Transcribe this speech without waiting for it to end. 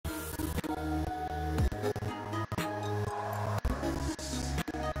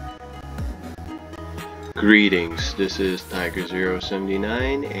Greetings, this is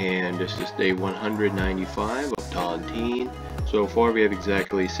Tiger079 and this is day 195 of Tontine. So far we have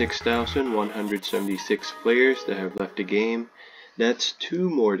exactly 6,176 players that have left the game. That's 2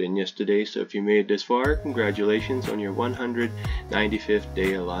 more than yesterday, so if you made it this far, congratulations on your 195th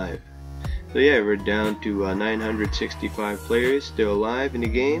day alive. So yeah, we're down to 965 players still alive in the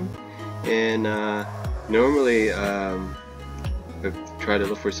game, and normally I've tried to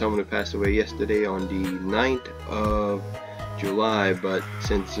look for someone who passed away yesterday on the 9th of July, but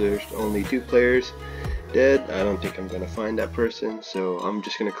since there's only 2 players dead, I don't think I'm gonna find that person, so I'm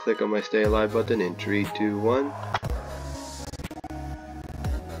just gonna click on my stay alive button in 3, 2, 1.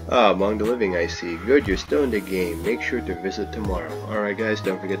 Among the living I see. Good, you're still in the game. Make sure to visit tomorrow. Alright guys,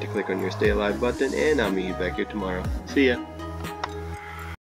 don't forget to click on your stay alive button, and I'll meet you back here tomorrow. See ya!